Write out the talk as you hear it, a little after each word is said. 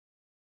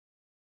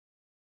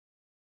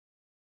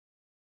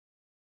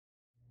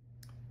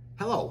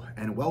Hello,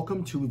 and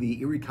welcome to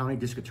the Erie County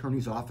District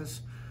Attorney's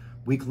Office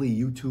weekly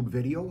YouTube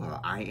video.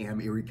 I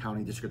am Erie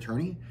County District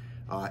Attorney,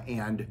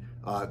 and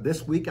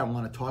this week I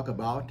want to talk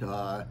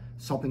about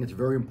something that's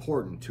very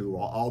important to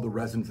all the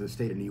residents of the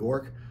state of New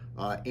York,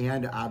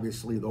 and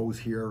obviously those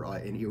here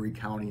in Erie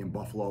County and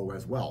Buffalo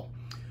as well.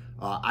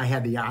 I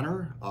had the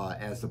honor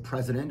as the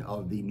president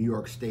of the New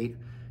York State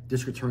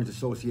District Attorneys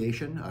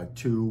Association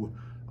to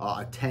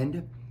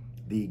attend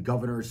the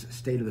Governor's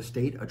State of the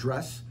State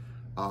address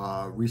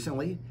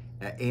recently.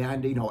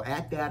 And,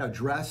 at that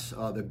address,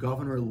 the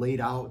governor laid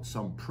out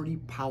some pretty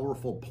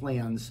powerful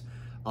plans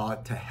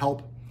to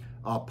help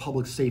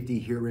public safety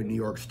here in New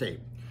York State.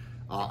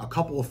 A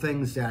couple of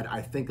things that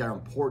I think are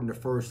important to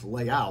first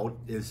lay out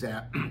is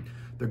that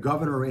the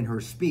governor in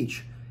her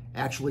speech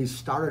actually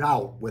started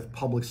out with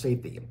public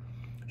safety.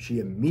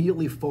 She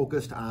immediately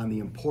focused on the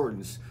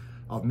importance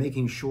of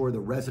making sure the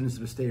residents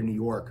of the state of New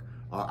York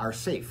are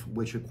safe,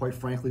 which quite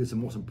frankly is the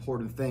most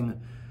important thing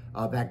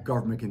that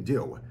government can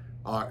do.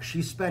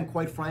 She spent,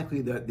 quite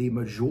frankly, the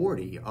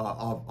majority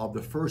of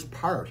the first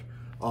part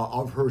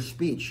of her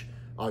speech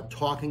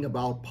talking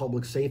about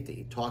public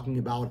safety, talking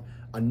about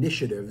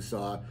initiatives,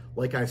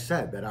 like I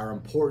said, that are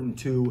important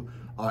to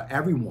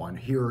everyone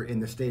here in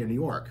the state of New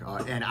York.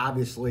 And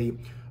obviously,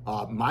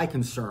 my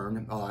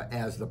concern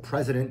as the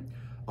president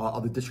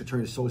of the District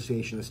Attorneys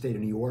Association of the state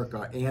of New York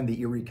and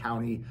the Erie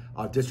County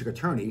District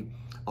Attorney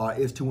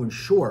is to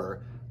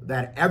ensure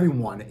that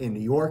everyone in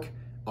New York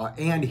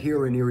and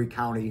here in Erie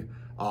County,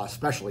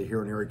 especially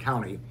here in Erie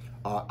County,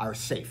 are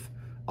safe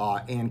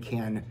and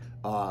can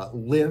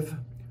live,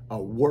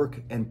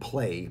 work, and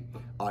play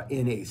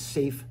in a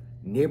safe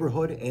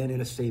neighborhood and in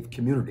a safe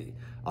community.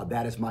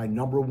 That is my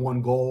number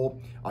one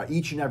goal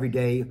each and every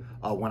day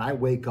when I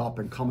wake up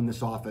and come in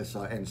this office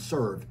and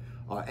serve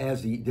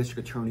as the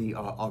District Attorney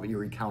of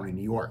Erie County,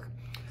 New York.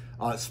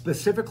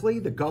 Specifically,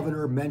 the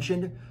governor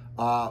mentioned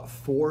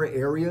 4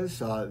 areas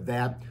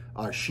that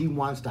she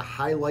wants to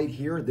highlight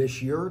here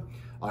this year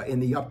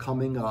in the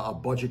upcoming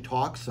budget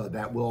talks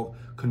that will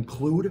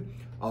conclude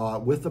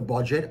with the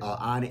budget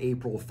on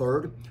April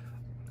 1st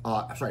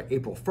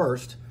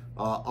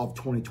of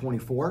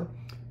 2024.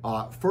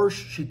 First,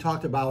 she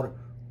talked about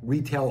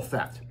retail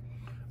theft.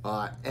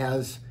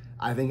 As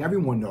I think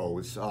everyone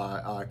knows,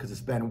 because it's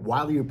been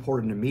widely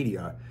reported in the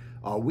media,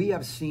 we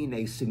have seen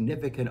a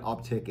significant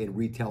uptick in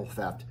retail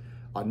theft,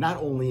 not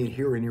only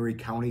here in Erie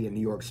County and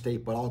New York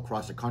State, but all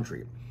across the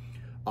country.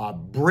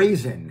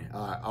 Brazen,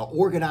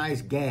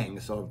 organized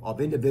gangs of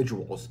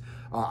individuals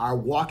are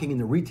walking in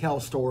the retail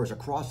stores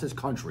across this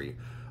country,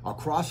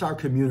 across our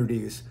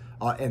communities,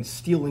 and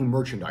stealing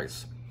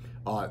merchandise.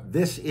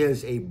 This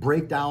is a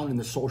breakdown in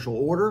the social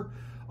order,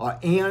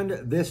 and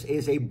this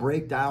is a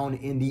breakdown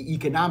in the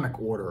economic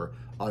order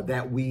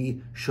that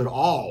we should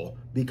all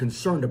be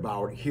concerned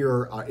about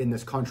here in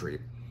this country.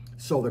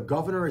 So the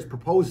governor is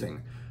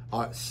proposing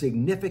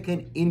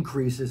significant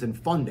increases in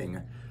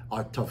funding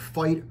to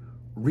fight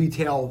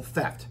retail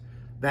theft.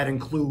 That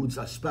includes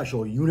a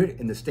special unit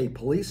in the state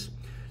police.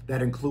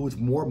 That includes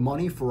more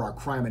money for our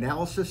crime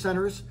analysis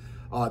centers.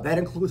 That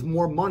includes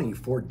more money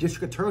for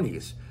district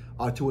attorneys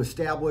to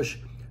establish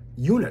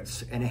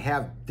units and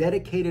have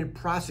dedicated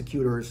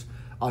prosecutors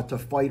to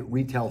fight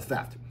retail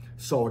theft.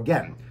 So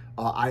again,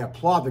 I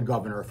applaud the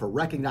governor for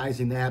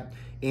recognizing that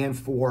and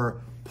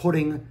for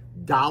putting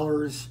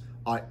dollars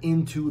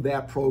into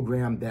that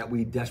program that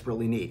we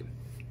desperately need.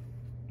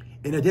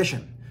 In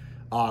addition,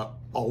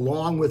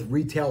 along with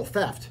retail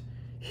theft,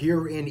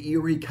 here in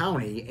Erie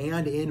County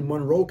and in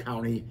Monroe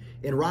County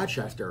in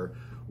Rochester,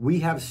 we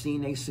have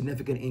seen a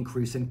significant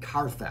increase in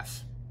car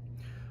thefts.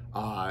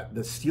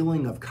 The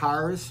stealing of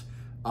cars,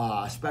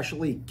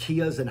 especially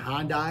Kias and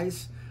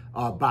Hyundais,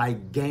 by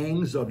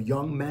gangs of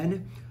young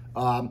men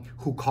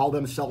who call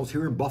themselves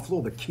here in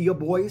Buffalo the Kia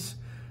Boys,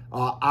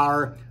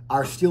 are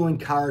stealing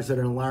cars at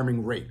an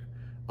alarming rate.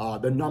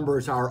 The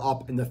numbers are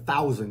up in the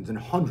thousands and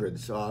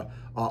hundreds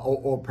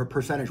or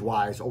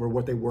percentage-wise over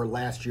what they were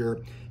last year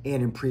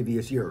and in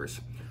previous years.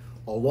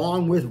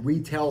 Along with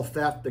retail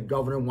theft, the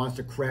governor wants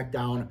to crack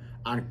down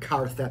on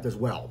car theft as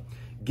well,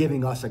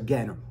 giving us,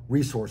 again,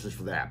 resources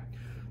for that.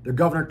 The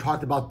governor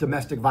talked about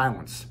domestic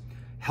violence,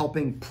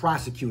 helping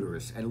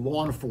prosecutors and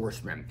law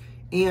enforcement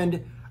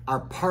and our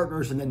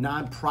partners in the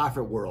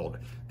nonprofit world,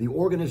 the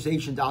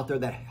organizations out there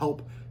that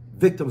help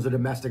victims of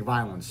domestic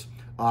violence,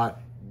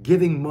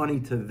 giving money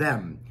to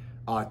them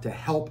to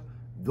help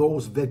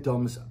those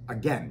victims,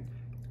 again,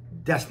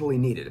 desperately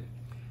needed.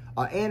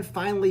 And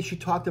finally, she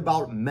talked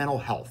about mental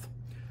health.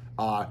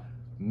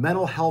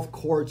 Mental health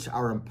courts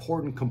are an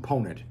important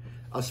component,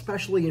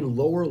 especially in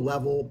lower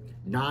level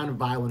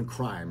nonviolent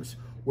crimes,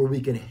 where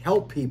we can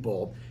help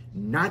people,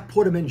 not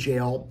put them in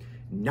jail,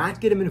 not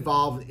get them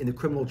involved in the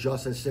criminal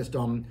justice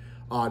system,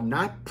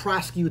 not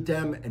prosecute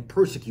them and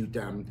persecute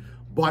them,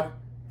 but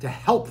to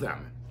help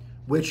them,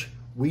 which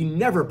we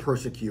never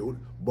persecute,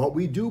 but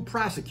we do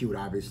prosecute,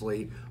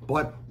 obviously.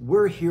 But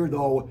we're here,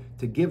 though,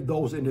 to give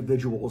those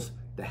individuals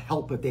the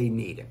help that they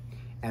need.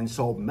 And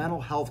so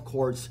mental health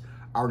courts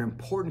are an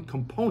important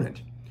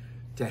component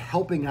to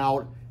helping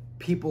out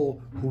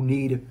people who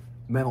need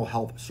mental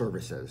health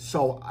services.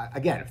 So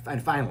again,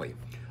 and finally,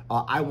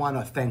 I want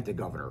to thank the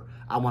governor.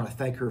 I want to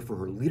thank her for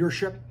her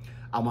leadership.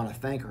 I want to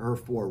thank her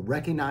for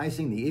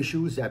recognizing the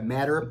issues that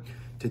matter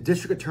to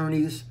district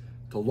attorneys,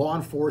 to law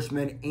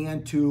enforcement,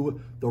 and to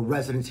the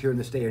residents here in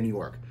the state of New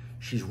York.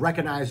 She's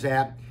recognized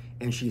that,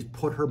 and she's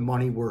put her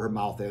money where her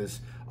mouth is,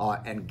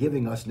 and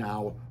giving us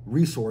now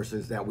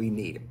resources that we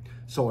need.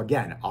 So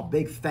again, a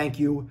big thank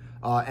you,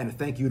 and a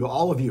thank you to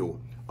all of you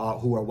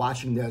who are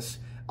watching this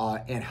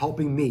and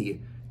helping me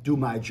do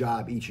my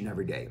job each and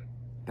every day.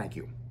 Thank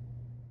you.